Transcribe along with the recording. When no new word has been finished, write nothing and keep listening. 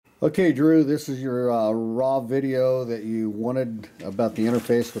Okay, Drew, this is your raw video that you wanted about the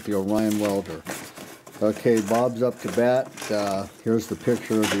interface with the Orion Welder. Okay, Bob's up to bat. Here's the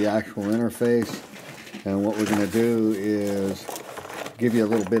picture of the actual interface. And what we're going to do is give you a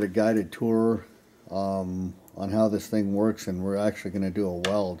little bit of guided tour on how this thing works, and we're actually going to do a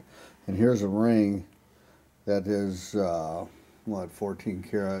weld. And here's a ring that is, 14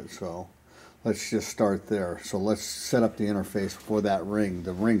 karat, so let's just start there. So let's set up the interface for that ring,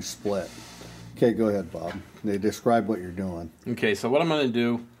 the ring split. Okay, go ahead, Bob. They describe what you're doing. Okay, so what I'm going to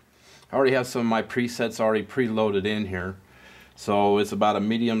do, I already have some of my presets already preloaded in here. So it's about a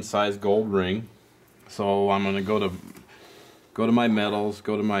medium-sized gold ring. So I'm going to go to my metals,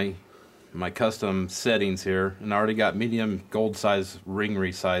 go to my custom settings here, and I already got medium gold size ring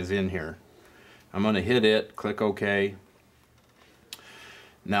resize in here. I'm going to hit it, click OK.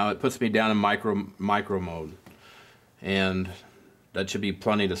 Now it puts me down in micro mode, and that should be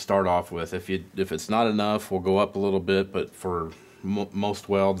plenty to start off with. If it's not enough, we'll go up a little bit, but for most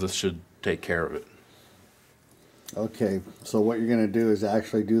welds this should take care of it. Okay, so what you're going to do is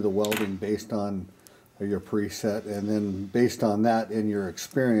actually do the welding based on your preset, and then based on that, in your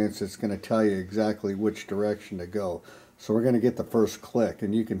experience, it's going to tell you exactly which direction to go. So we're going to get the first click,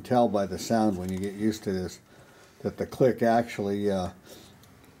 and you can tell by the sound when you get used to this that the click actually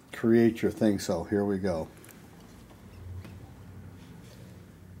create your thing. So here we go.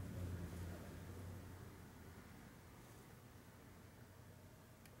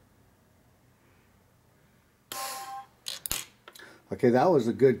 Okay, that was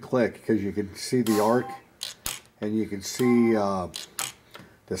a good click because you could see the arc and you could see the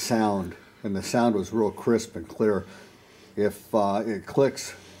sound, and the sound was real crisp and clear. If it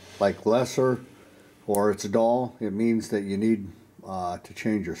clicks like lesser or it's dull, it means that you need to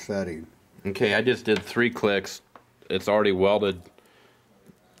change your setting. Okay, I just did 3 clicks. It's already welded.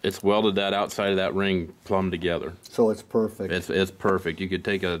 It's welded that outside of that ring plumb together. So it's perfect. It's perfect. You could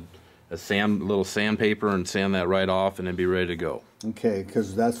take a little sandpaper and sand that right off, and it'd be ready to go. Okay,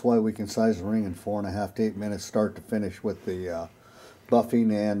 because that's why we can size the ring in 4.5 to 8 minutes, start to finish, with the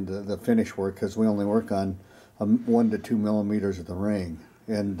buffing and the finish work, because we only work on 1 to 2 millimeters of the ring.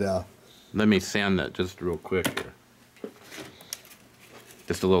 And let me sand that just real quick here.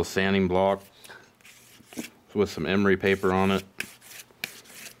 Just a little sanding block with some emery paper on it.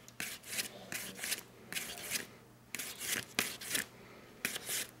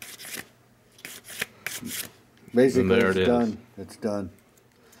 Basically, it's done. It's done.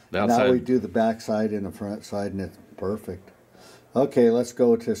 Now we do the back side and the front side, and it's perfect. Okay, let's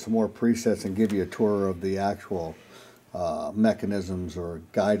go to some more presets and give you a tour of the actual mechanisms or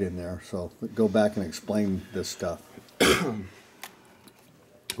guide in there. So go back and explain this stuff.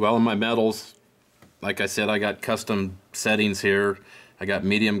 Well, in my metals, like I said, I got custom settings here. I got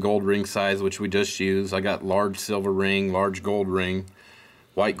medium gold ring size, which we just used. I got large silver ring, large gold ring,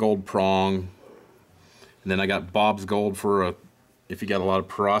 white gold prong, and then I got Bob's gold for if you got a lot of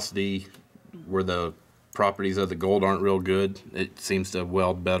porosity where the properties of the gold aren't real good, it seems to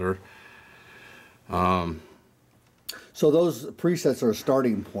weld better. So those presets are a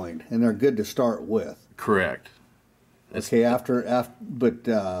starting point, and they're good to start with. Correct. Okay,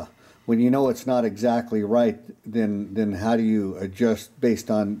 but when you know it's not exactly right, then how do you adjust based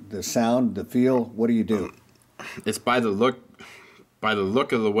on the sound, the feel? What do you do? It's by the look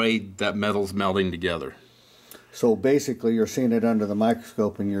of the way that metal's melding together. So basically, you're seeing it under the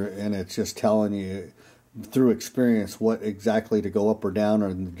microscope, and it's just telling you through experience what exactly to go up or down, or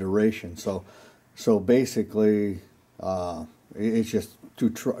in the duration. So basically, it's just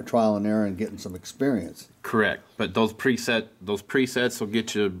through trial and error and getting some experience. Correct, but those presets will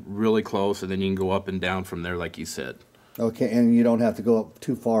get you really close, and then you can go up and down from there, like you said. Okay, and you don't have to go up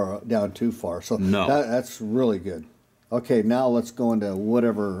too far, down too far. So no, that's really good. Okay, now let's go into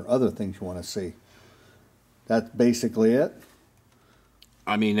whatever other things you want to see. That's basically it.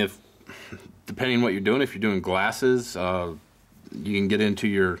 I mean, depending on what you're doing, if you're doing glasses, you can get into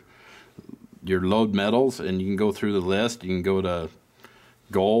your load metals, and you can go through the list. You can go to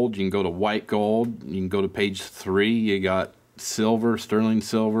gold, you can go to white gold, you can go to page 3, you got silver, sterling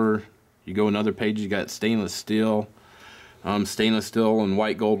silver. You go another page, you got stainless steel. Stainless steel and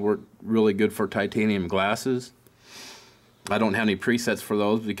white gold work really good for titanium glasses. I don't have any presets for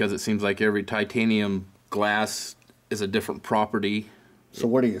those because it seems like every titanium glass is a different property. So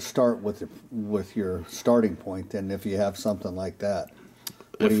where do you start with your starting point then, if you have something like that?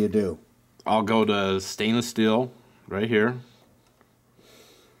 What do you do? I'll go to stainless steel right here.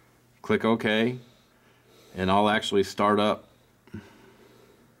 Click OK, and I'll actually start up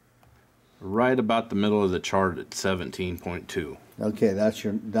Right about the middle of the chart at 17.2. Okay,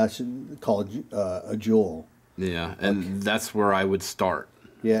 that's called a jewel. Yeah, and that's where I would start.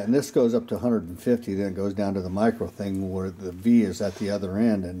 Yeah, and this goes up to 150, then it goes down to the micro thing where the V is at the other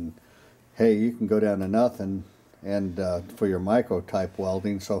end, and hey, you can go down to nothing and for your micro type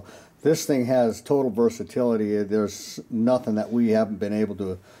welding. So this thing has total versatility. There's nothing that we haven't been able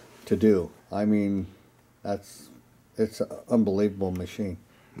to do. I mean, it's an unbelievable machine.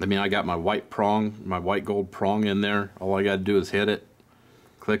 I mean, I got my white prong, my white gold prong in there. All I got to do is hit it,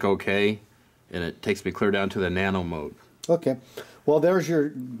 click OK, and it takes me clear down to the nano mode. Okay. Well, there's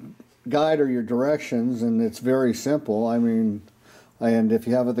your guide or your directions, and it's very simple. I mean, and if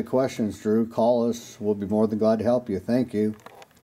you have other questions, Drew, call us. We'll be more than glad to help you. Thank you.